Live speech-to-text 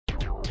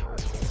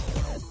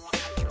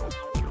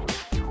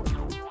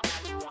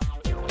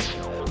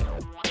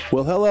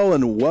Well, hello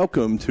and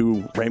welcome to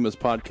Rhema's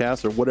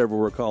podcast, or whatever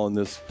we're calling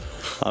this.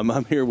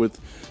 I'm here with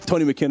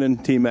Tony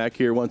McKinnon, T-Mac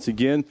here once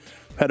again.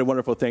 Had a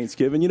wonderful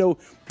Thanksgiving. You know,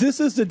 this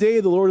is the day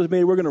the Lord has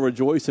made. We're going to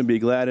rejoice and be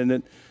glad in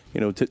it.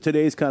 You know,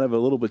 today's kind of a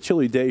little bit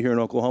chilly day here in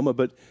Oklahoma,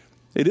 but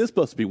it is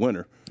supposed to be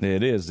winter.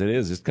 It is.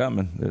 It's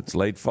coming. It's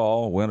late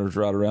fall. Winter's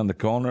right around the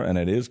corner, and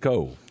it is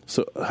cold.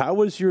 So how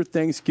was your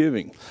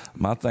Thanksgiving?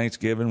 My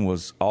Thanksgiving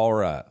was all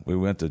right. We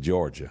went to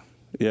Georgia.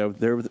 Yeah,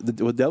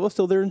 the devil's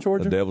still there in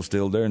Georgia? The devil's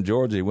still there in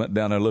Georgia. He went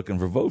down there looking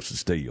for votes to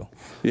steal.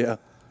 Yeah.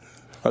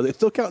 Are they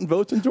still counting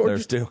votes in Georgia? They're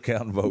still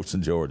counting votes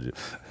in Georgia.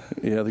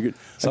 Yeah, they're good.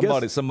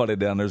 Somebody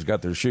down there's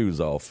got their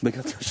shoes off. They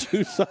got their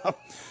shoes off.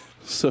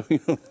 So,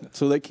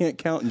 so they can't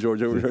count in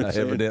Georgia.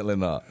 Evidently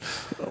not.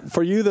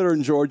 For you that are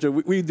in Georgia,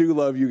 we do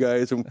love you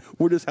guys, and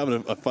we're just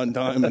having a fun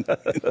time, and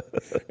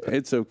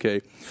it's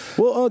okay.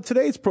 Well,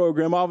 today's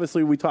program,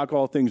 obviously, we talk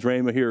all things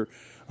Rhema here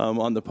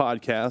on the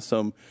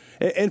podcast.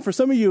 And for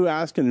some of you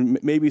asking,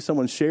 maybe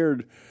someone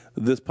shared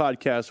this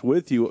podcast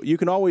with you, you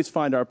can always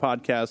find our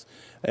podcast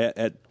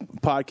at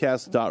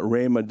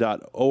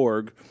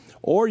podcast.rhema.org,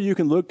 or you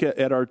can look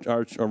at our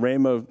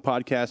Rhema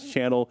podcast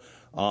channel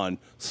on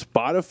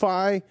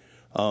Spotify,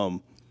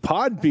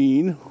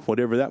 Podbean,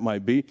 whatever that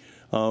might be.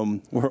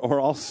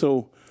 We're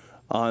also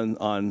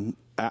on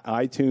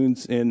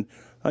iTunes and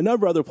a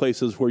number of other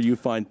places where you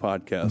find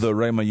podcasts. The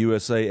Rhema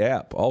USA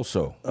app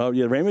also. Oh,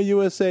 yeah, Rhema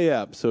USA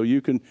app. So you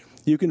can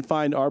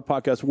find our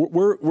podcast.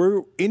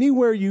 We're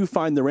anywhere you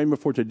find the Rhema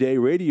for Today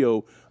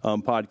radio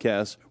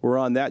podcast. We're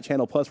on that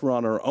channel. Plus, we're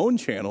on our own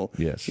channel.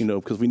 Yes, you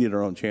know, because we need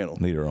our own channel.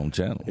 Need our own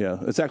channel. Yeah,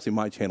 it's actually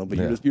my channel, but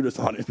you're just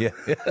on it. Yeah,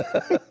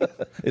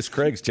 it's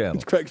Craig's channel.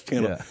 It's Craig's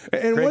channel. Yeah.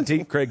 And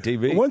Craig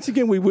TV. Once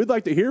again, we would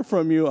like to hear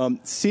from you.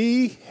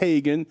 C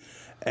Hagen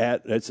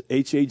that's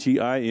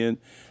HAGIN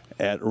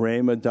at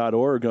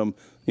rhema.org.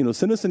 You know,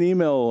 send us an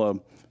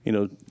email. You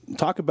know,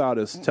 talk about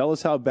us. Tell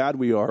us how bad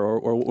we are,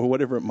 or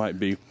whatever it might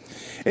be.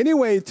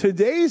 Anyway,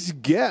 today's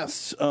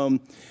guest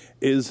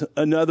is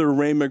another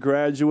Rhema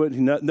graduate,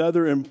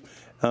 another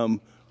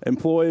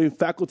employee,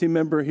 faculty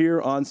member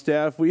here on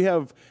staff. We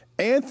have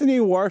Anthony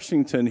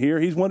Washington here.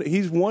 He's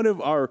one of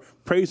our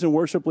praise and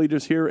worship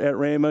leaders here at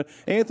Rhema.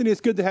 Anthony,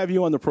 it's good to have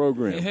you on the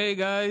program. Hey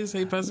guys.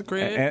 Hey, Pastor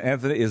Craig.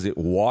 Anthony, is it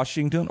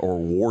Washington or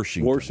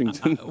Washington?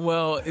 Washington.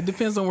 Well, it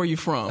depends on where you're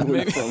from.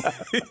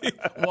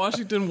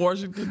 Washington.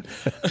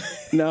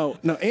 Now,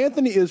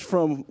 Anthony is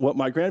from what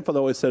my grandfather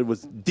always said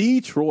was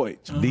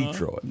Detroit.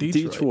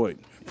 Detroit.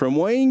 From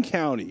Wayne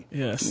County.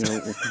 Yes. You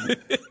know,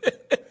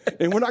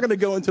 and we're not going to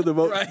go into the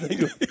vote.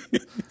 Right.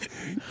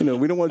 You know,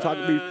 we don't want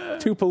to be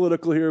too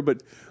political here,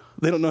 but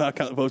they don't know how to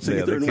count votes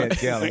either. They can't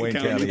count Wayne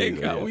County.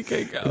 We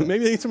can't count.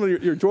 Maybe they need some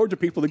of your Georgia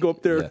people to go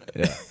up there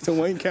to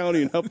Wayne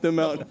County and help them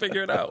out.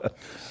 Figure it out.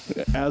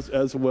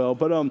 As well.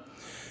 But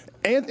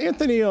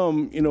Anthony,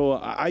 you know,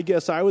 I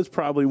guess I was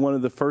probably one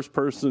of the first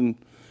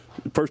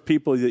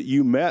people that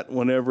you met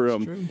whenever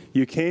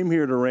you came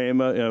here to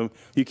Rhema.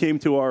 You came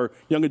to our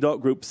young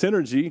adult group,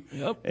 Synergy.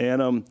 Yep.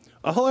 And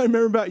all I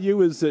remember about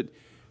you is that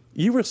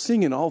you were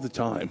singing all the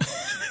time.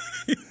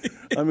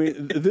 I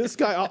mean, this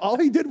guy, all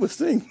he did was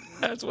sing.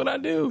 That's what I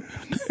do.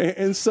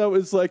 And so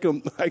it's like,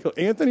 I go,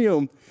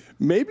 Anthony,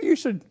 maybe you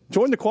should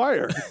join the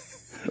choir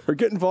or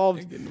get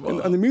involved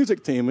on the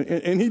music team.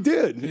 And he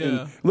did. Yeah.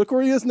 And look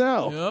where he is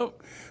now.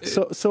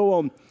 Yep.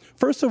 So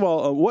first of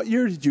all, what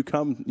year did you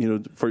come, you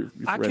know,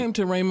 I came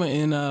to Rhema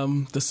in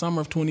the summer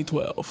of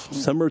 2012.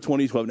 Summer of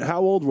 2012. Now, how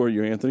old were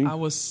you, Anthony? I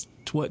was,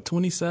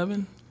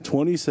 27?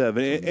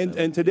 27.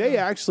 And today,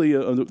 actually,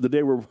 the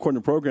day we're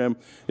recording the program,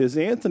 is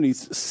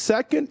Anthony's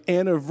second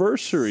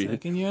anniversary.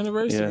 Second year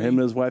anniversary. Yeah, him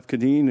and his wife,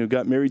 Kadeen, who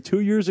got married 2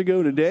 years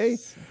ago today.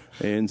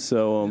 And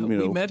so, you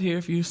know. We met here.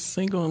 If you're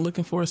single and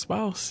looking for a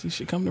spouse, you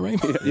should come to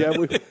Rhema. Yeah,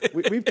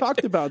 we've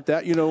talked about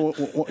that. You know,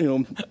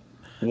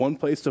 one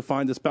place to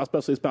find a spouse,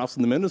 especially a spouse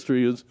in the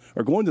ministry,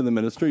 or going to the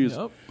ministry, is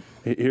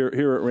here at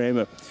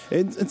Rhema.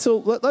 And so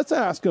let's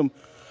ask him,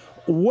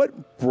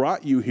 what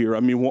brought you here?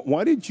 I mean,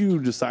 why did you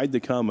decide to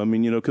come? I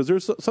mean, you know, because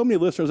there's so many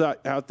listeners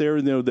out there,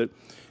 you know, that,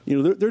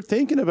 you know, they're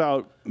thinking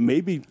about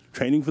maybe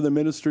training for the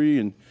ministry.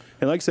 And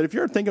like I said, if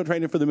you're thinking of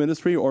training for the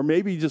ministry, or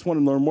maybe you just want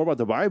to learn more about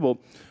the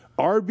Bible,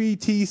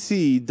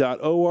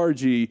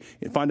 rbtc.org, and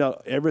find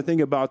out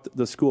everything about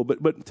the school.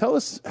 But tell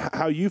us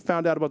how you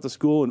found out about the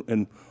school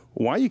and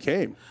why you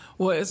came.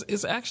 Well,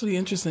 it's actually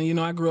interesting. You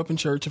know, I grew up in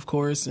church, of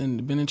course,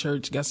 and been in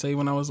church, got saved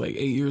when I was like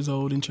 8 years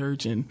old in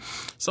church. And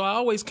so I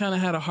always kind of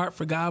had a heart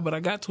for God, but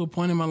I got to a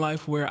point in my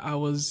life where I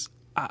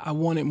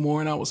wanted more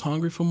and I was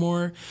hungry for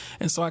more.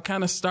 And so I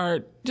kind of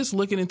started just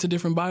looking into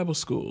different Bible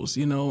schools,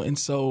 you know. And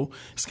so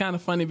it's kind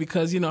of funny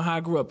because, you know, how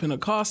I grew up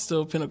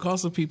Pentecostal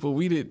people,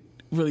 we didn't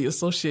really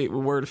associate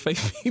with Word of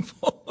Faith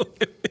people.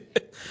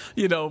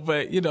 You know,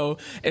 but, you know,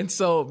 and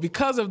so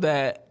because of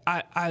that,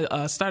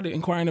 I started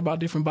inquiring about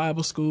different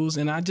Bible schools,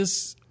 and I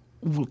just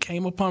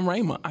came upon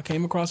Rhema. I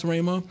came across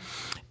Rhema,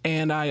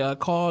 and I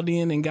called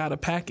in and got a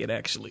packet,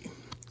 actually.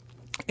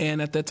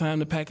 And at that time,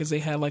 the packets, they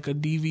had like a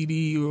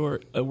DVD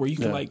or where you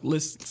can like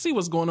see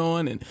what's going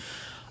on. And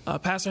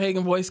Pastor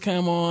Hagen voice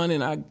came on,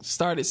 and I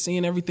started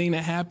seeing everything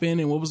that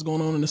happened and what was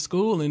going on in the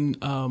school. And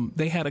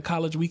they had a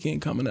college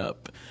weekend coming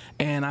up,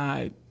 and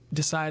I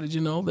decided,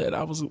 that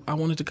I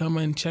wanted to come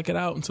and check it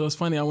out. And so it's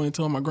funny, I went and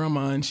told my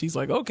grandma, and she's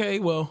like, "Okay,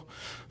 well,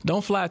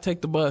 don't fly,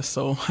 take the bus."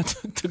 So I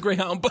took the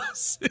Greyhound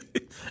bus.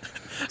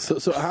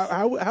 So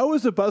how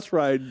was the bus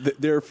ride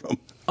there from?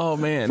 Oh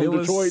man, from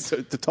Detroit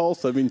to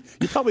Tulsa. I mean,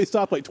 you probably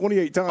stopped like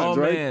 28 times,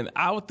 right? Oh man,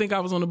 I would think I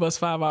was on the bus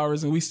 5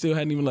 hours, and we still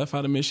hadn't even left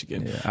out of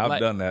Michigan. Yeah, I've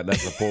done that.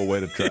 That's a poor way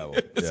to travel.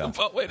 It's a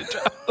poor way to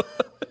travel.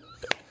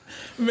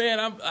 Man,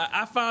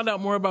 I found out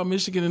more about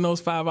Michigan in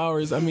those 5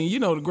 hours. I mean,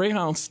 the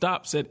Greyhound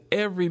stops at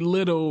every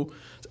little.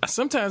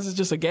 Sometimes it's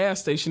just a gas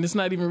station. It's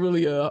not even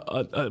really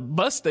a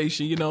bus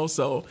station,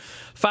 So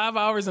 5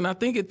 hours, and I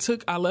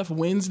think I left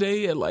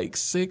Wednesday at like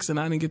 6, and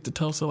I didn't get to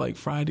Tulsa like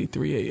Friday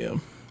 3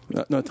 a.m.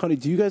 Now, Tony,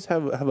 do you guys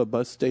have a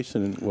bus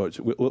station in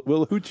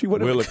Willacoochee?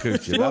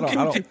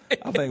 Willacoochee.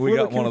 I think we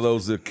got one of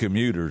those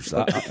commuters.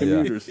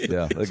 Commuters.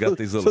 Yeah, they got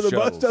these little shuttles. So the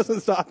bus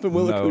doesn't stop in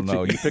Willacoochee?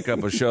 No, you pick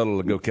up a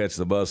shuttle to go catch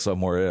the bus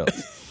somewhere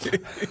else.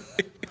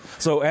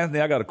 So,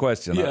 Anthony, I got a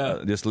question.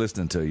 Yeah. Just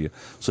listening to you.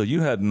 So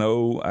you had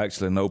no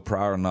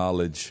prior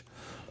knowledge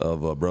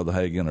of Brother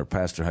Hagin or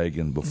Pastor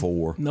Hagin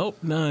before? Nope,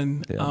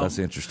 none. Yeah, that's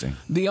interesting.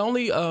 The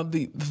only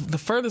the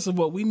furthest of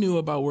what we knew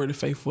about Word of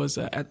Faith was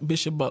at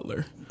Bishop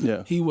Butler.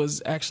 Yeah, he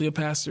was actually a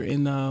pastor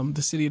in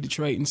the city of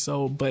Detroit, and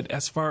so. But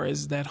as far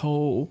as that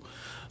whole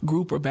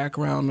group or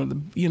background,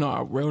 or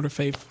our Word of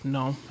Faith,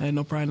 no, I had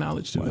no prior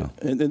knowledge to it.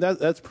 And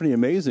that's pretty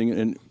amazing.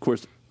 And of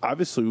course,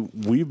 obviously,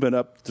 we've been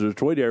up to the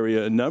Detroit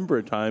area a number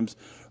of times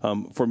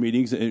for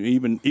meetings, and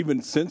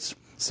even since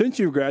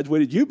you've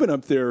graduated, you've been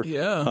up there,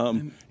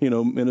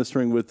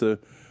 ministering with the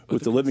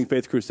Living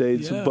Faith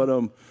Crusades. Yeah.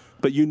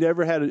 But you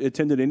never had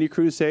attended any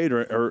crusade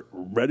or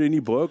read any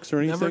books or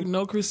anything?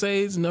 No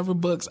crusades, never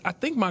books. I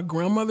think my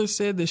grandmother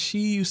said that she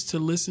used to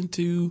listen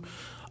to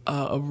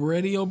a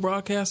radio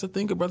broadcast, I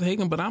think, of Brother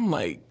Hagin, but I'm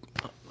like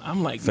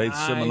Faith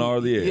 9. Seminar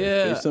of the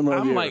Air. Yeah,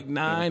 I'm like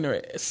 9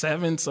 or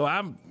 7. So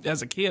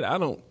as a kid, I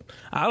don't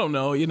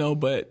know,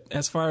 but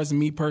as far as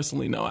me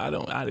personally, no, I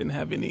didn't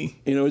have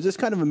any. It's just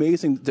kind of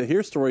amazing to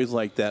hear stories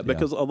like that,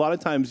 because a lot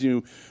of times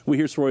we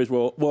hear stories,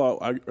 well,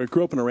 I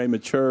grew up in a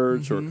Rhema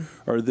church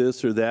or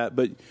this or that,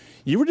 but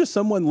you were just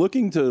someone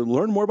looking to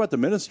learn more about the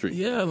ministry.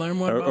 Yeah, learn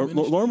more about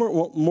ministry. Learn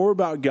more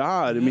about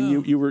God. I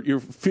mean, you're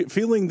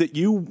feeling that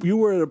you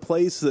were at a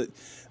place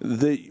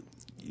that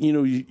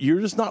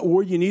you're just not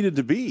where you needed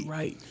to be.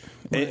 Right.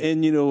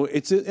 And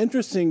it's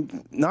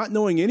interesting, not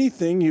knowing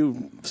anything,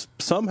 you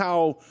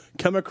somehow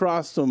come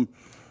across some,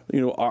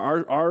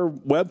 our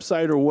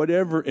website or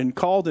whatever, and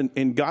called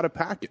and got a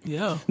packet.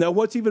 Yeah. Now,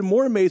 what's even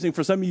more amazing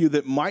for some of you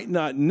that might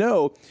not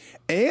know,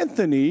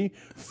 Anthony,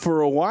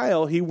 for a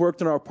while, he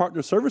worked in our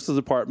partner services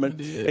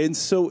department, and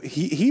so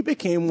he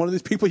became one of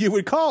these people you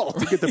would call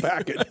to get the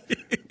packet.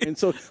 And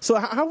so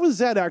how was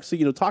that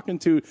actually? Talking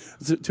to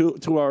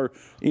our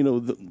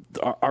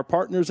our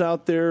partners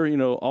out there,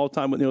 all the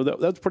time.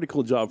 That's a pretty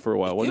cool job for a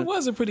while. Wasn't it? It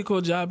was a pretty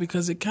cool job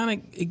because it kind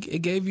of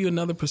it gave you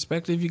another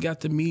perspective. You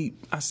got to meet.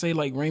 I say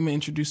like Rhema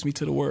introduced me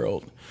to the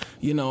world.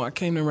 I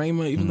came to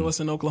Rhema even though it's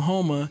in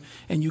Oklahoma,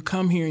 and you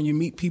come here and you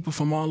meet people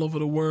from all over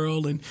the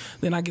world, and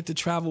then I get to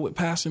travel with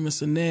Pastor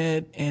Mr.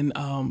 Ned and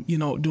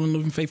doing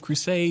Living Faith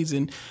Crusades,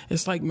 and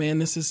it's like, man,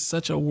 this is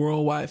such a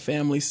worldwide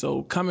family.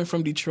 So coming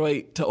from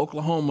Detroit to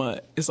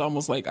Oklahoma, it's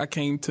almost like I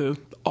came to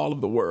all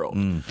of the world.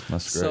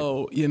 That's great.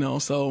 So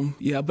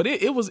but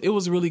it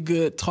was really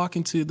good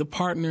talking to the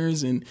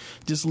partners and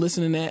just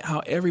listening at how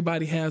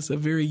everybody has a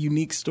very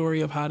unique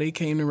story of how they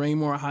came to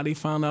Rhema or how they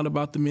found out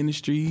about the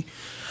ministry.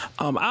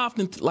 I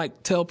often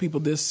tell people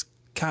this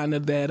kind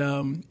of that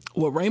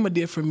what Rhema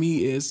did for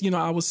me is,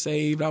 I was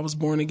saved, I was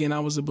born again, I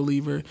was a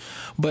believer,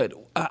 but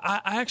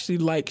I actually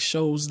like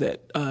shows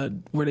that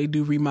where they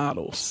do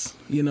remodels,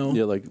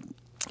 Yeah,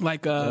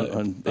 like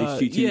on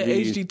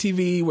HGTV.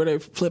 HGTV, where they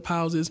flip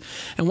houses.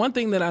 And one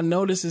thing that I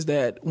notice is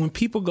that when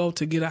people go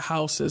to get a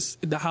house,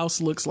 the house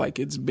looks like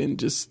it's been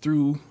just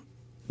through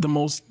the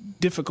most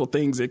difficult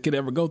things it could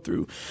ever go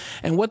through.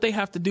 And what they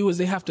have to do is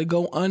they have to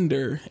go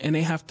under and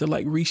they have to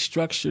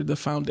restructure the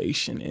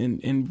foundation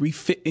and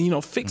refit,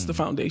 fix the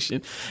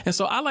foundation. And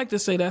so I like to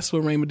say that's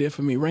what Rhema did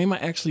for me. Rhema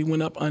actually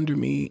went up under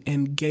me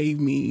and gave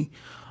me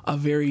a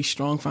very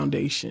strong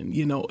foundation,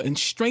 and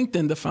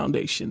strengthened the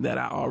foundation that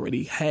I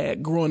already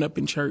had growing up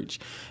in church.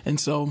 And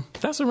so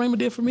that's what Rhema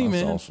did for me,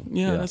 that's man. Awesome.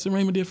 Yeah, that's what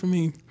Rhema did for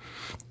me.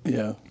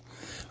 Yeah.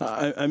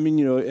 I mean,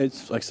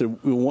 it's like I said,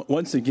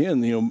 once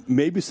again,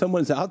 maybe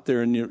someone's out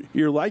there and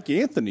you're like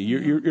Anthony.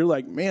 You're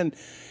like, man,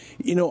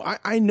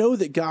 I know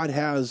that God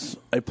has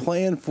a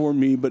plan for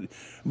me, but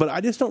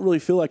I just don't really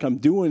feel like I'm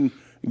doing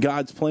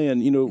God's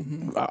plan. You know,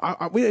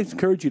 we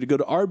encourage you to go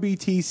to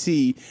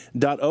rbtc.org,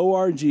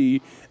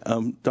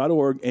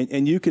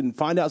 and you can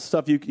find out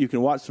stuff. You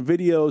can watch some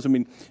videos. I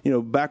mean, you know,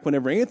 back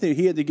whenever Anthony,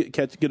 he had to get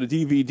a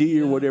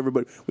DVD or whatever,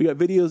 but we got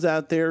videos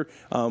out there.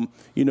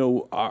 You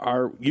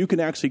know, you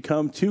can actually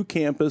come to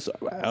campus.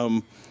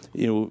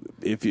 You know,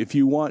 if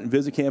you want,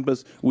 visit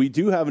campus. We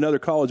do have another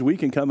college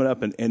weekend coming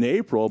up in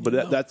April,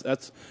 but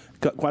that's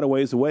quite a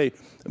ways away.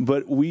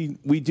 But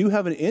we do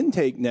have an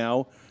intake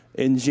now.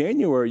 In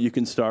January, you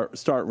can start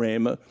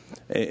Rhema,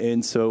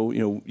 and so, you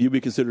know, you'll be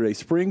considered a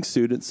spring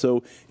student.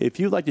 So if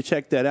you'd like to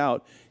check that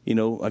out, you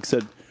know, like I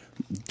said,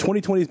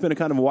 2020 has been a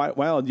kind of a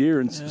wild year,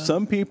 and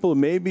some people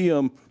maybe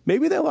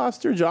they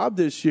lost their job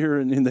this year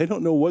and they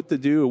don't know what to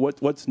do or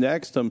what's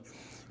next.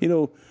 You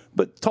know,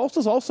 but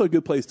Tulsa's also a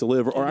good place to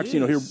live. Or actually, you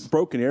know, here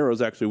Broken Arrow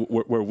is actually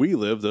where we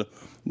live, the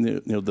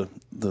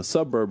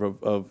suburb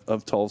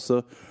of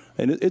Tulsa.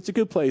 And it's a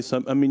good place. I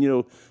mean, you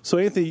know, so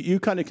Anthony, you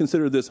kind of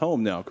consider this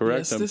home now,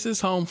 correct? Yes, this is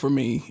home for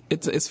me.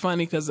 It's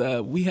funny because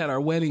we had our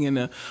wedding,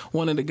 and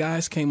one of the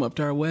guys came up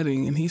to our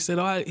wedding, and he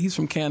said, he's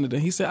from Canada.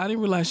 He said, I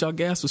didn't realize y'all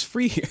gas was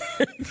free here.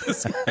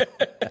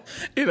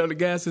 You know, the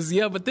gas is,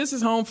 but this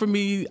is home for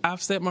me.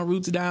 I've set my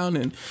roots down,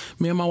 and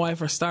me and my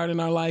wife are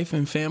starting our life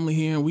and family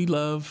here, and we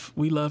love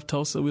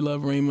Tulsa. We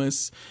love Rhema.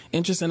 It's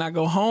interesting. I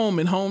go home,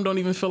 and home don't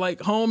even feel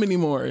like home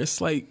anymore. It's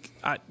like,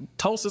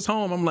 Tulsa's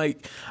home. I'm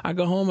like, I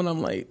go home, and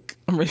I'm like,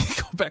 I'm ready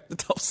to go back to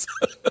Tulsa.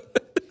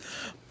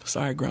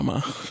 Sorry,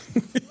 Grandma.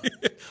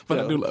 But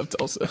I do love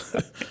Tulsa.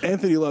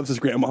 Anthony loves his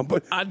grandma,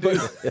 but I do.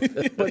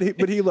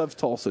 but he loves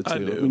Tulsa too. I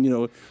do. I mean, you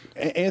know,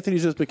 Anthony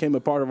just became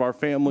a part of our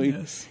family.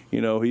 Yes.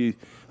 You know, he,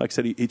 like I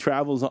said, he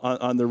travels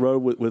on the road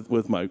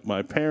with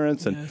my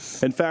parents, and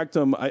in fact,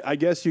 I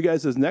guess you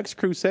guys' next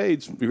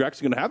crusades, you're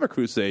actually going to have a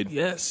crusade.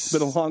 Yes. It's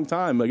been a long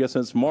time. I guess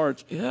since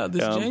March. Yeah,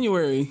 this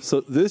January.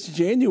 So this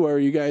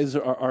January, you guys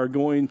are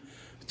going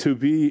to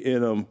be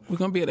in we're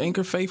going to be at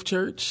Anchor Faith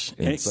Church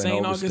in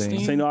St. Augustine.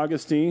 St.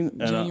 Augustine.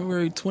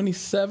 January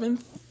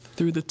 27th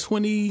through the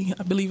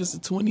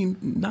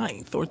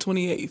 29th or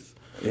 28th.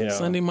 Yeah.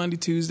 Sunday, Monday,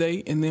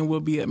 Tuesday, and then we'll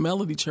be at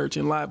Melody Church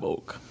in Live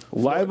Oak.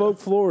 Live Oak,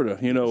 Florida.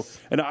 You know,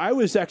 and I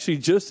was actually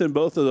just in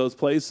both of those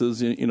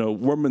places, you know,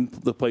 warming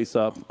the place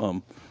up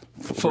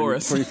for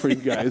us. For you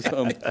guys.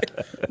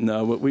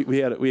 No, but we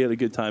had a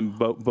good time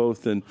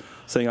both in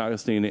St.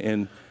 Augustine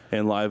and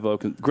Live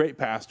Oak. And great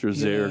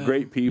pastors there,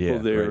 great people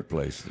there. Great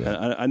place. Yeah.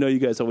 And I know you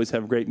guys always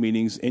have great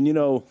meetings. And, you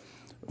know,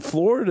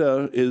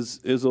 Florida is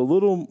a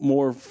little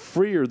more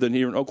freer than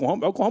here in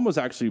Oklahoma. Oklahoma's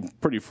actually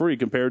pretty free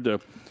compared to,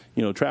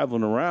 you know,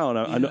 traveling around.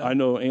 I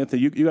know,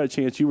 Anthony, you got a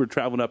chance. You were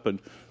traveling up in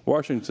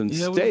Washington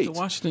State. Yeah, we went to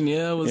Washington.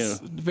 Yeah, it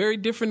was a very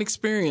different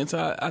experience.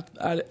 I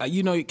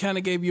you know, it kind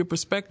of gave you a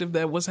perspective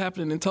that what's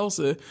happening in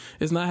Tulsa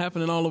is not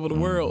happening all over the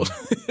world.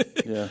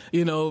 Yeah.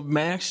 You know,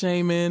 mass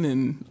shaming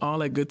and all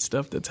that good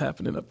stuff that's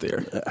happening up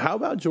there. How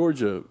about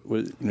Georgia?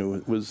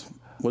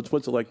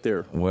 What's it like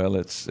there? Well,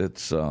 it's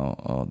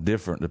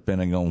different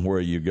depending on where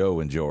you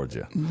go in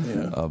Georgia.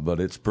 Yeah. But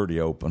it's pretty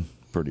open.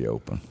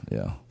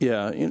 Yeah.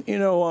 Yeah. You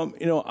know,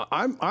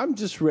 I'm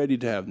just ready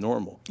to have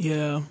normal.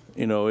 Yeah.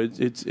 You know,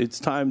 it's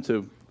time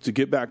to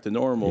get back to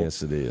normal.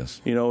 Yes, it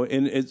is. You know,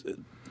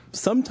 and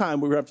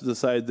sometime we have to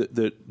decide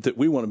that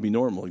we want to be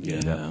normal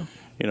again. Yeah.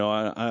 You know,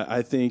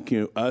 I think,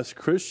 you know, us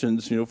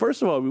Christians, you know,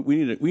 first of all,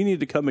 we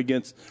need to come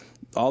against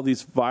all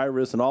these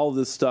virus and all of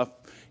this stuff,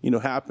 you know,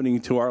 happening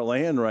to our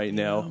land right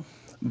now.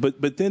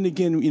 But then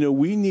again, you know,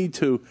 we need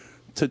to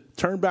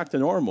turn back to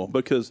normal,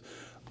 because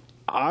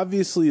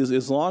obviously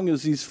as long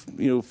as these,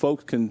 you know,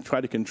 folks can try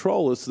to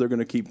control us, they're going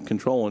to keep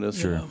controlling us.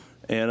 Sure.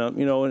 And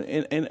you know,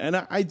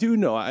 and I do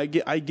know, I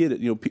get it.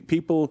 You know,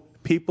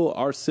 people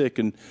are sick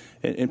and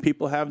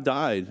people have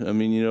died. I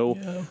mean, you know,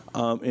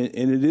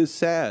 and it is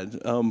sad.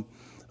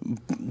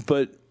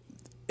 But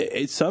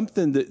it's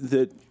something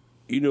that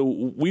you know,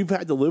 we've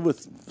had to live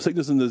with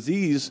sickness and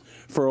disease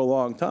for a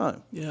long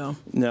time. Yeah.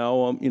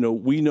 Now, you know,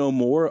 we know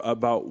more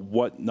about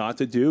what not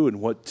to do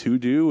and what to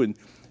do and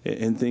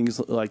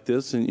things like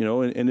this. And, you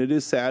know, and it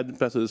is sad,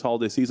 especially this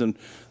holiday season,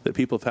 that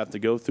people have to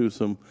go through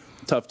some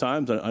tough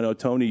times. I know,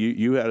 Tony,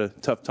 you had a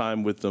tough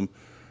time with them,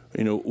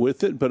 you know,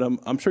 with it, but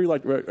I'm sure you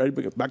like ready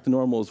to get back to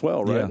normal as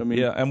well, right? Yeah, I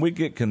mean, and we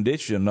get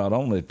conditioned not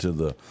only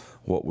to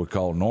what we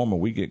call normal,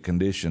 we get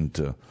conditioned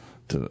to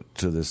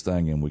this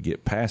thing, and we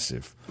get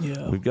passive.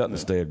 Yeah. We've got to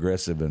stay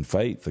aggressive in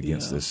faith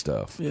against this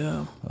stuff.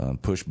 Yeah.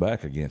 Push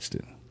back against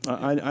it.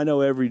 I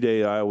know every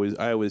day I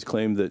always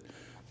claim that,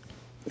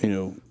 you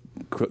know,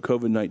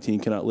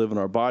 COVID-19 cannot live in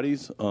our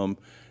bodies.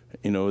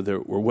 You know,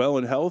 we're well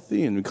and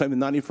healthy, and we claim the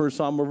 91st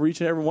Psalm over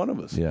each and every one of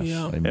us. Yes.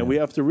 Yeah. Amen. And we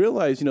have to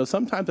realize, you know,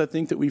 sometimes I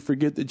think that we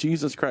forget that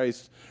Jesus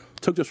Christ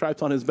took the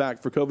stripes on his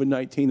back for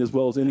COVID-19 as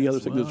well as any other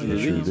sickness or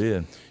disease. Sure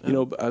did. You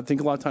know, I think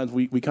a lot of times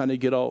we kind of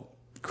get all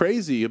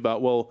crazy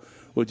about, well,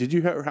 did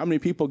you hear how many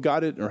people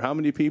got it, or how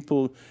many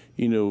people,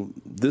 you know,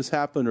 this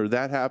happened or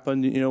that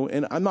happened, you know?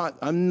 And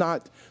I'm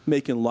not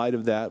making light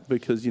of that,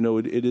 because, you know,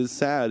 it is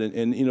sad,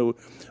 and you know,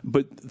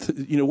 but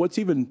you know what's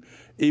even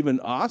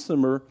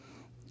awesomer,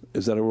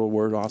 is that a real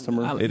word,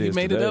 awesomer? It you is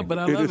made it today. up, but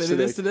I love it. It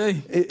is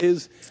today. It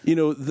is,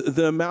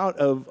 the amount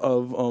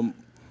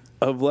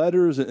of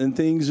letters and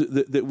things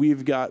that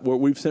we've got where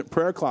we've sent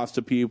prayer cloths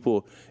to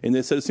people, and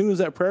they said as soon as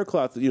that prayer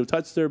cloth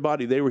touched their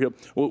body, they were healed.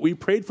 Well, we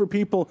prayed for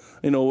people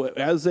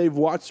as they've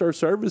watched our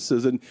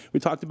services, and we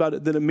talked about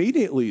it. Then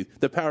immediately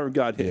the power of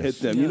God hit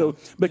them. Yeah.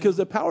 Because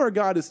the power of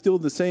God is still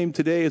the same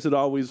today as it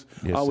always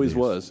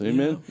was.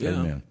 Amen.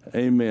 Yeah.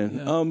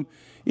 Amen.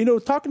 Yeah.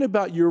 Talking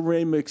about your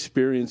Rhema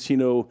experience,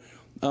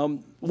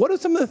 what are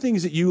some of the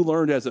things that you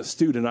learned as a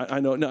student? I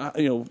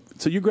know,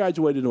 so you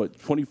graduated in what,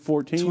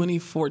 2014?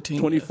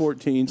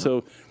 2014.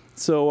 Yeah.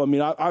 So I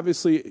mean,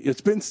 obviously,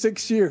 it's been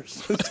 6 years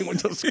since you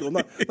went to school.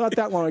 Not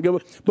that long ago.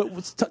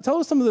 But tell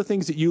us some of the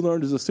things that you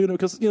learned as a student,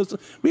 because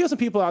we have some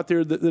people out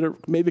there that are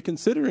maybe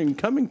considering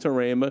coming to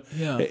Rhema,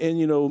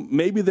 and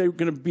maybe they're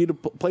going to be at a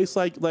place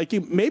like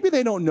you. Maybe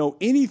they don't know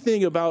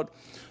anything about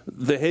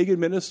the Hagin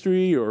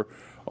ministry or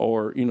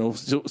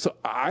so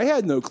I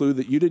had no clue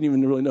that you didn't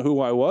even really know who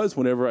I was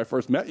whenever I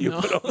first met you.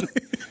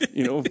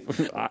 No.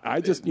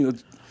 I just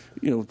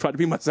try to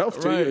be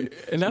myself too. Right.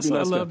 And that's what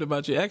I loved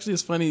about you. Actually,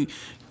 it's funny,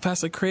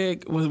 Pastor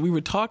Craig, we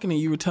were talking and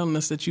you were telling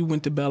us that you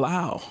went to Belle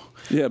Isle.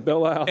 Yeah,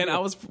 Belle Isle. And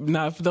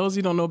now for those of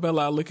you who don't know Belle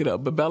Isle, look it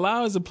up. But Belle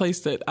Isle is a place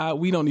that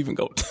we don't even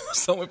go to.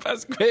 So when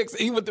Pastor Craig said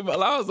he went to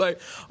Belle Isle, I was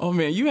like, oh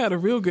man, you had a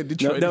real good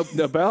Detroit.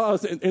 No, Belle Isle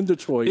is in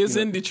Detroit. It's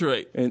in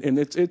Detroit. And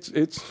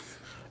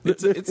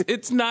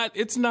it's not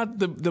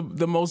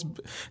the most.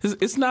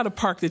 It's not a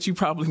park that you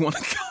probably want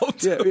to go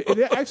to.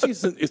 Yeah, it actually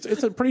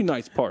it's a pretty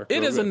nice park.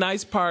 It is a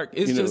nice park.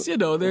 It's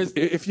there's.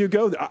 If you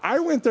go, I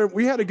went there.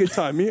 We had a good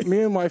time. Me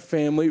and my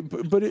family.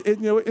 But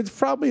it's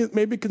probably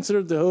maybe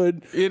considered the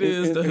hood. It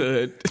is the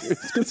hood.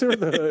 It's considered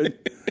the hood.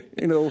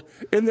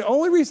 And the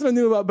only reason I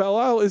knew about Belle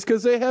Isle is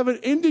because they have an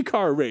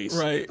IndyCar race.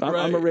 Right.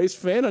 I'm a race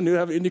fan. I knew they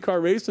have an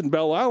IndyCar race in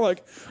Belle Isle.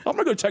 Like, I'm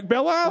gonna go check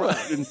Belle Isle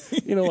out.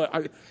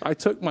 And I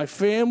took my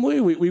family.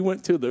 We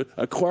went to the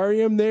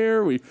aquarium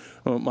there. We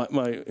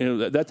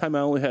at that time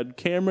I only had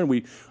Cameron.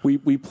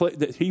 We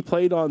played. He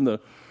played on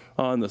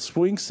the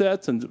swing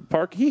sets and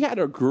park. He had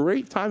a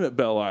great time at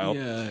Belle Isle.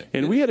 Yeah.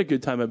 And we had a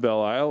good time at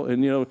Belle Isle.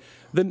 And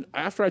then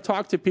after I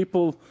talked to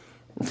people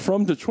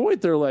from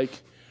Detroit, they're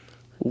like,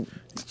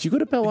 did you go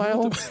to Belle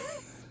Isle?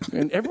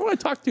 And everyone I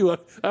talked to, I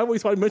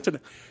always want to mention,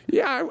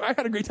 I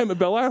had a great time at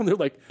Belle Isle. And they're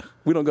like,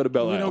 we don't go to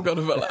Belle Isle. We don't go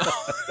to Belle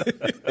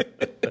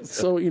Isle.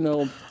 So,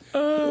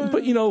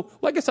 but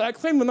like I said, I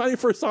claim the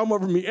 91st Psalm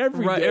over me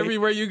every day.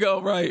 Everywhere you go,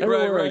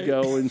 everywhere I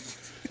go. And,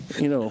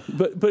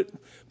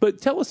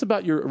 but tell us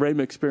about your Rhema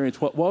experience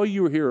while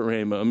you were here at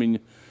Rhema. I mean,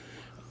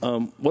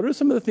 what are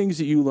some of the things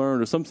that you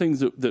learned or some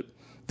things that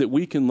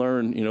we can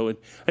learn,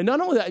 and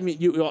not only that, I mean,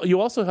 you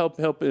also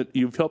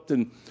you've helped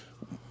in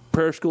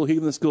prayer school,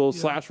 healing school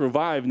 /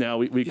 revive now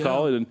we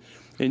call it.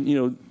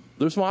 And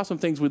there's some awesome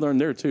things we learned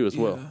there too as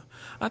well.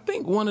 I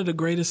think one of the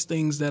greatest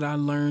things that I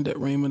learned at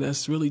Rhema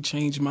that's really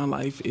changed my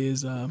life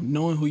is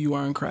knowing who you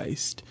are in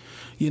Christ.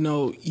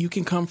 You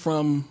can come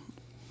from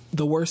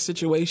the worst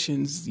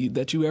situations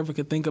that you ever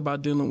could think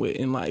about dealing with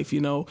in life.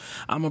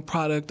 I'm a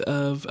product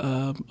of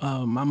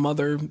my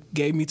mother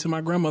gave me to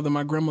my grandmother.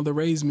 My grandmother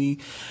raised me,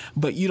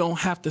 but you don't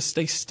have to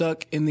stay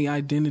stuck in the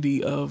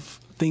identity of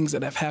things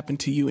that have happened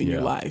to you in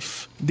your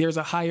life. There's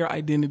a higher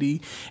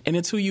identity, and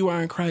it's who you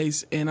are in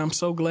Christ. And I'm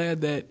so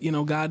glad that,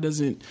 God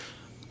doesn't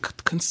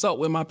consult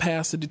with my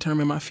past to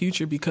determine my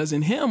future, because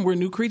in Him, we're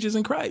new creatures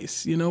in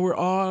Christ. We're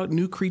all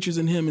new creatures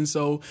in Him. And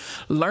so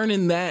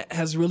learning that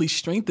has really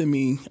strengthened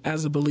me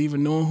as a believer,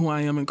 knowing who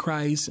I am in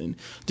Christ and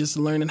just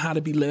learning how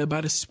to be led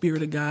by the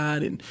Spirit of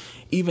God, and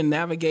even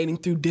navigating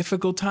through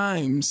difficult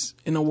times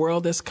in a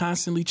world that's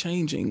constantly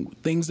changing.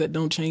 Things that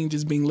don't change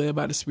is being led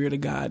by the Spirit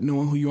of God,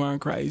 knowing who you are in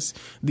Christ.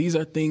 These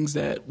are things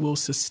that will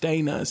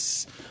sustain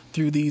us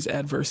through these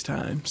adverse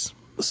times.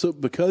 So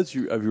because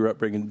of your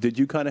upbringing, did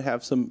you kind of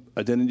have some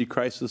identity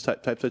crisis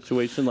type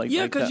situation like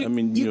that? Because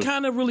you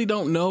kind of really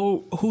don't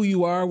know who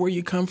you are, where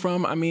you come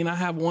from. I mean, I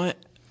have one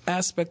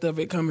aspect of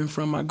it coming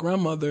from my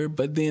grandmother,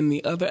 but then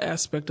the other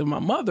aspect of my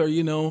mother,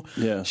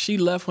 she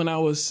left when I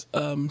was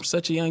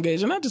such a young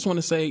age. And I just want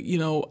to say,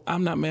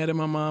 I'm not mad at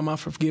my mom. I've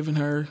forgiven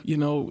her,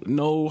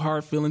 no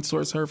hard feelings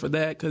towards her for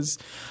that, because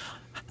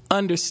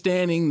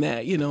understanding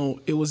that,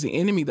 it was the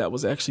enemy that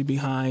was actually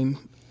behind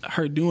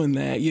her doing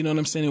that. You know what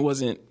I'm saying? It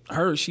wasn't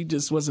her. She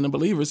just wasn't a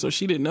believer, so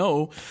she didn't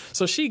know.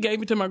 So she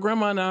gave it to my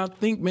grandma, and I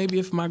think maybe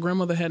if my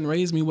grandmother hadn't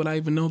raised me, would I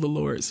even know the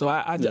Lord? So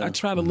I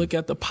try to look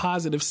at the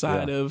positive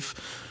side of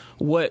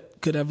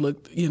what could have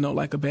looked,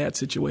 like a bad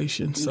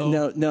situation.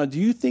 So now, do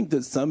you think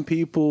that some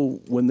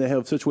people, when they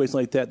have situations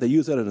like that, they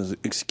use that as an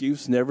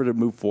excuse never to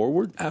move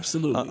forward?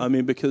 Absolutely. I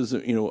mean, because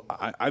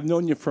I've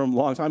known you for a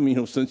long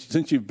time.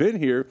 Since you've been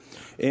here,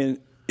 and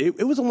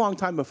it was a long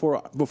time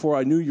before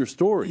I knew your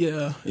story.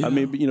 Yeah. I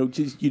mean,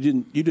 you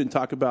didn't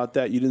talk about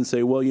that. You didn't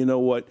say, well, you know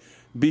what,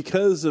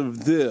 because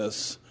of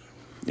this,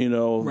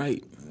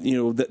 right.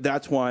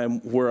 that's why I'm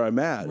where I'm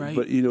at. Right.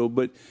 But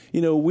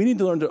we need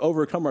to learn to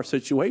overcome our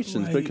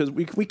situations Right. because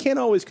we can't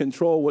always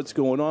control what's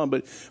going on.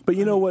 But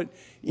you know what?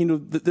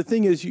 The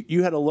thing is,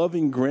 you had a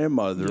loving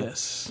grandmother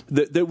Yes.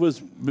 that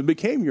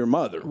became your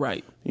mother.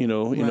 Right. And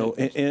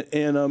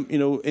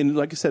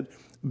like I said,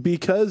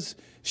 because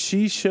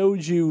she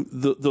showed you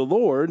the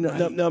Lord.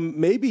 Right. Now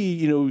maybe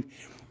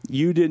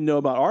you didn't know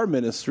about our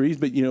ministries,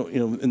 but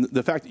and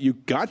the fact that you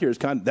got here is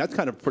that's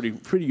kind of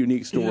pretty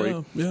unique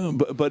story. Yeah.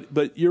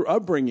 But your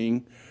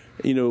upbringing,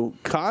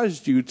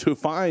 caused you to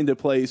find a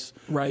place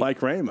like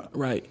Rhema.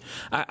 Right.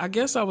 I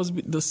guess I was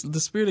the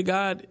Spirit of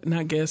God, and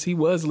I guess He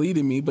was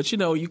leading me. But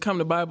you come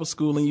to Bible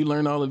school and you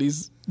learn all of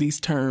these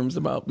terms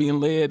about being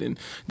led and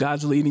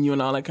God's leading you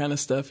and all that kind of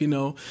stuff.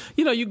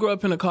 You grow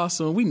up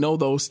Pentecostal and we know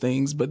those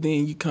things, but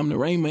then you come to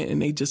Rhema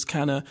and they just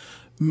kind of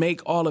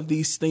make all of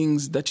these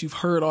things that you've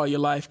heard all your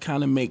life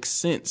kind of make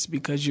sense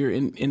because you're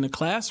in the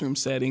classroom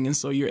setting, and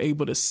so you're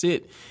able to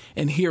sit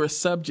and hear a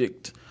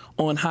subject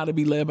on how to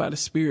be led by the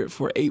Spirit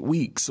for 8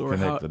 weeks, or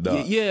Connect the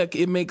dots.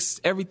 it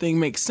makes everything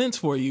make sense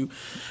for you.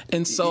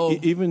 And so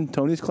Even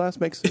Tony's class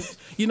makes sense.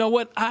 you know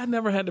what? I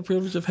never had the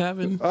privilege of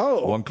having.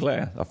 One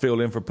class. I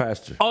filled in for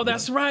pastor. Oh,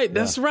 that's right.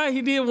 That's right.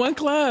 He did one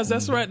class.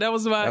 That's right. That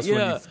was my That's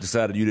when you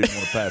decided you didn't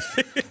want to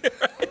pastor.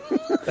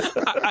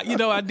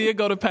 I did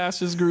go to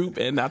pastor's group,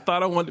 and I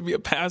thought I wanted to be a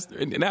pastor.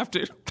 And then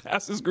after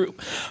pastor's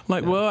group, I'm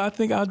like, well, I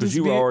think I'll just. Because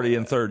you were already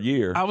in third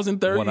year. I was in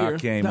third when year. I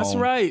came That's on.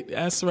 right.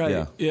 That's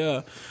right.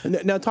 Yeah.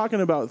 Now,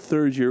 talking about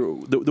third year,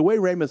 the way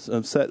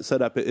Rhema's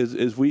set up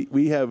is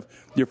we have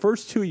your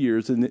first 2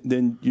 years, and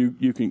then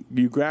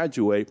you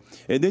graduate,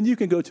 and then you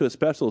can go to a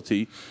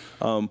specialty,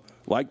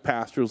 like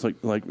pastors,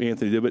 like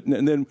Anthony did. But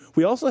and then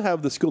we also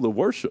have the School of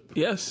Worship.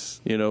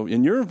 Yes.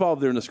 And you're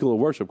involved there in the School of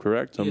Worship,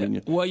 correct? I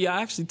mean, Well, yeah,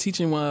 I actually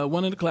teaching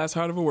one of the class,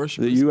 Heart of a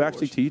Worship. that you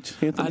actually teach,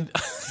 Anthony?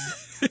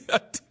 I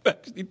do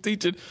actually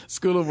teach at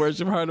School of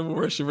Worship, Heart of a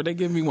Worshiper. They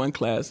give me one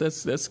class.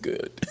 That's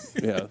good.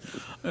 Yeah,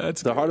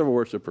 That's the good. Heart of a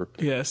Worshiper.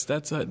 Yes,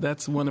 that's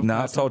one of. Now,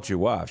 I my. taught your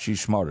wife.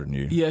 She's smarter than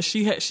you. Yeah,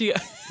 she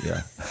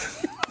Yeah.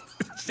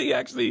 she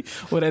actually.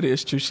 Well, that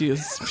is true. She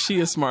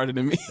is smarter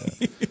than me.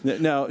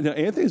 Now,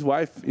 Anthony's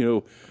wife,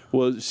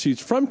 she's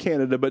from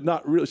Canada, but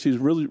not really. She's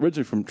really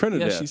originally from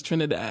Trinidad. Yeah, she's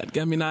Trinidad.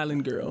 Got me an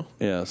island girl.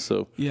 Yeah,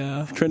 so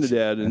Yeah.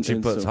 Trinidad, And she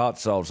puts so hot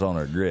sauce on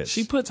her grits.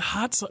 She puts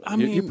hot sauce. I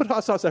you, mean, you put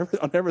hot sauce on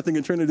everything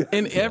in Trinidad.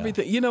 and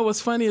everything.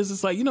 What's funny is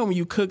it's like when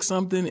you cook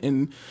something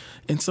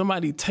and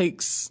somebody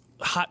takes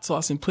hot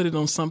sauce and put it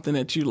on something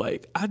that you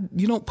like.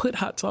 You don't put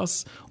hot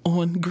sauce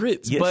on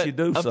grits. Yes, but you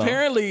do, son.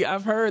 apparently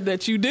I've heard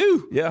that you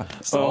do. Yeah.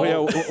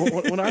 So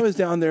When I was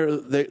down there,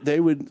 they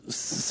would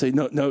say,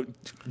 no,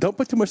 don't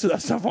put too much of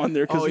that stuff on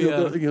there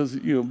because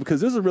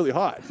this is really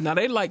hot. now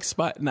they like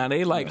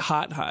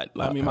hot.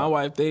 I mean, my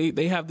wife,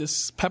 they have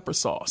this pepper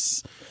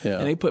sauce. Yeah.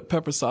 And they put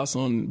pepper sauce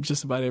on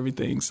just about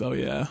everything. So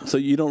yeah. So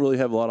you don't really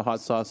have a lot of hot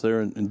sauce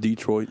there in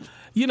Detroit.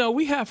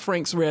 We have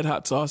Frank's Red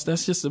Hot Sauce.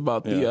 That's just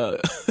about the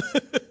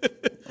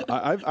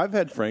I've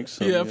had Frank's.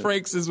 So,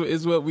 Frank's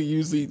is what we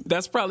usually.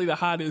 That's probably the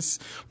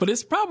hottest, but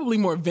it's probably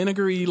more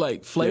vinegary,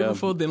 like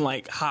flavorful than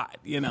like hot.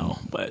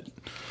 But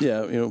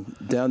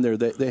down there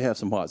they have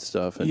some hot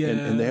stuff,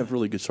 and they have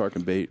really good shark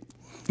and bait.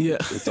 yeah,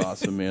 It's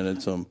awesome, man.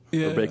 It's or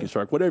Yeah. bacon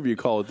shark, whatever you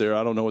call it there.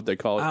 I don't know what they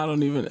call it. I don't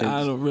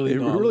really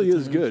know. It all really the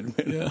is terms.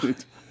 good. Man.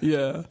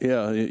 Yeah.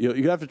 Yeah,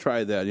 you have to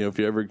try that. If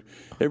you're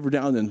ever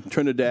down in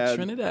Trinidad,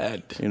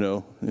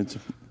 it's a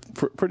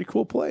pretty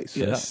cool place.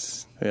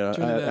 Yes. Yeah,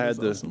 Trinidad I had is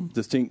the awesome.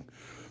 distinct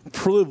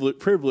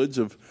privilege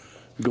of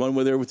going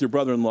there with your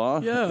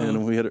brother-in-law. Yeah.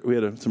 And we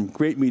had some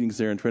great meetings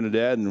there in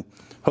Trinidad, and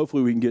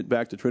hopefully we can get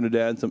back to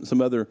Trinidad and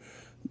some other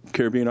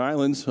Caribbean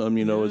islands.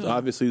 As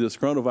obviously this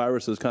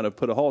coronavirus has kind of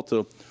put a halt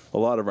to a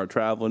lot of our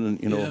traveling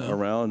and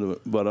around.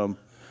 But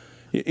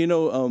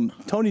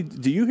Tony,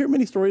 do you hear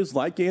many stories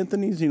like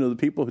Anthony's? The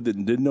people who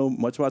didn't know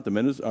much about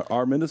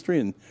our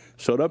ministry and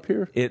showed up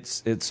here.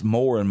 It's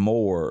more and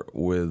more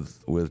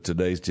with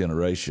today's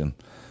generation.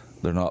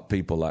 They're not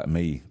people like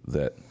me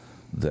that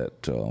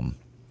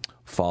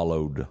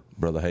followed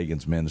Brother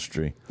Hagin's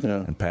ministry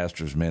and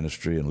pastor's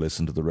ministry and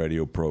listened to the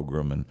radio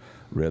program and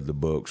read the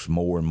books.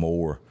 More and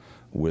more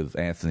with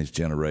Anthony's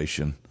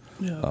generation,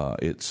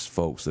 it's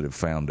folks that have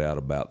found out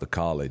about the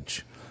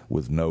college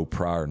with no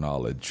prior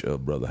knowledge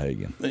of Brother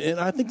Hagin. And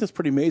I think that's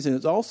pretty amazing.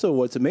 It's also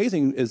what's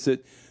amazing is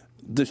that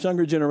this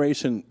younger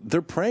generation,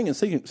 they're praying and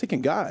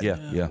seeking God.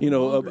 Yeah.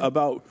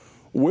 About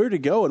where to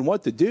go and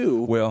what to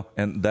do. Well,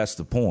 and that's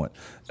the point.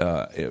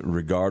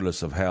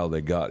 Regardless of how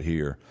they got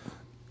here,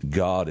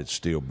 God is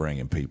still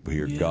bringing people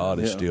here. Yeah. God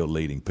is still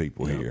leading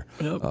people here.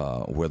 Yep.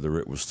 Whether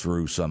it was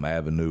through some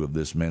avenue of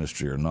this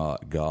ministry or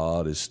not,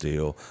 God is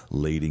still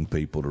leading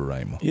people to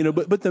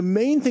Rhema. But the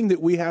main thing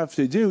that we have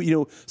to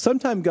do,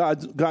 sometimes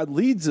God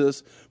leads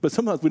us, but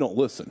sometimes we don't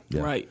listen.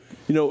 Yeah. Right.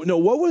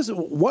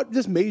 What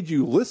just made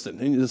you listen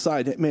and you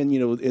decide, man,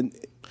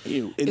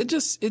 It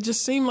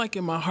just seemed like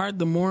in my heart,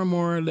 the more and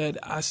more that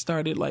I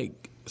started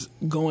like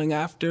going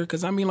after,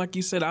 because I mean, like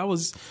you said, I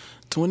was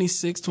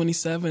 26,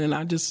 27, and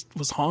I just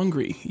was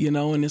hungry,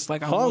 and it's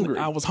like I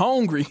was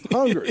hungry.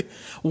 Hungry.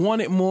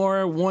 Wanted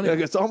more,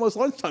 It's almost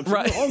lunchtime, so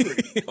right. you're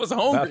hungry. I was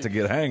hungry. About to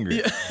get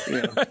hangry.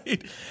 Yeah.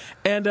 Right.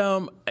 And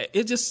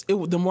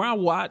the more I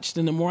watched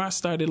and the more I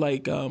started,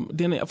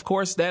 then of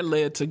course that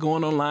led to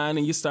going online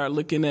and you start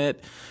looking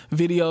at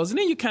videos, and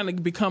then you kind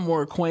of become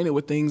more acquainted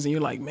with things, and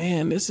you're like,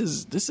 man, this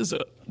is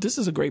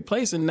a great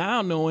place. And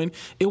now knowing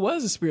it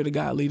was the Spirit of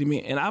God leading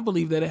me, and I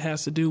believe that it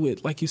has to do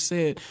with, like you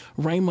said,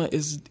 Rhema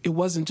it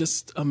wasn't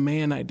just a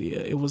man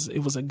idea. It was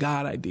a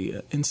God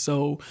idea. And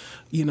so,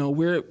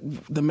 we're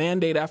the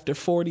mandate after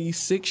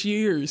 46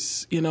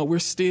 years, we're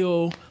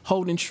still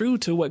holding true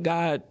to what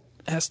God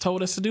has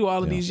told us to do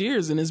all of these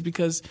years. And it's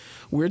because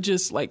we're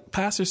just, like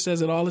Pastor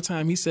says it all the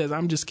time. He says,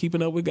 I'm just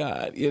keeping up with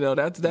God.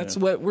 That's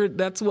what we're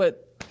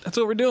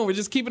doing. We're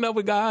just keeping up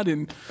with God.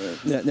 And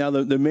now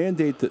the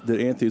mandate that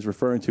Anthony is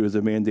referring to is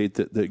a mandate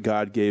that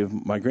God gave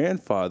my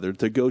grandfather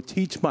to go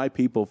teach my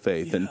people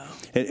faith. Yeah.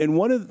 And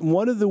one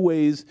of the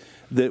ways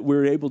that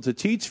we're able to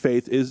teach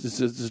faith is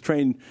to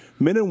train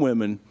men and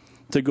women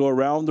to go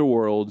around the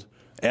world,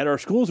 at our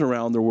schools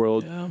around the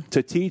world,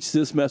 to teach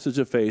this message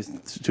of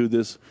faith to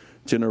this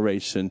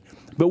generation.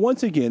 But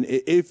once again,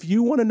 if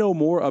you want to know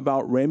more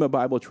about Rhema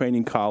Bible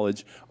Training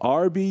College,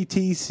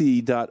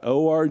 rbtc.org,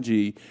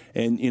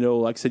 and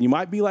like I said, you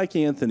might be like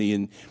Anthony,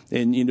 and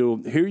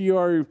here you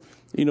are.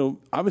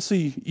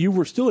 Obviously you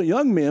were still a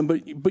young man,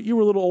 but you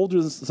were a little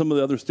older than some of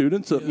the other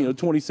students,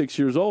 26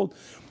 years old.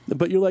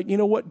 But you're like,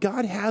 what?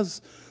 God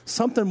has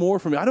something more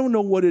for me. I don't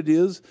know what it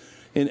is.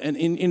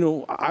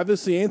 And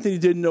obviously Anthony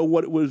didn't know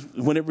what it was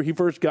whenever he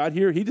first got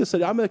here. He just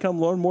said, I'm going to come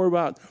learn more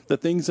about the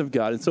things of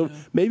God. And so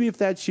maybe if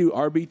that's you,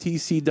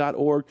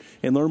 rbtc.org,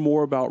 and learn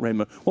more about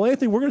Rhema. Well,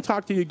 Anthony, we're going to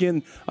talk to you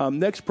again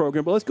next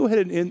program, but let's go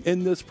ahead and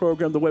end this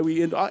program the way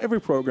we end every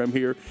program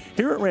here.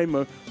 Here at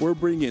Rhema, we're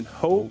bringing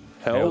hope,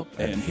 help,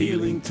 and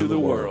healing to the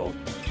world.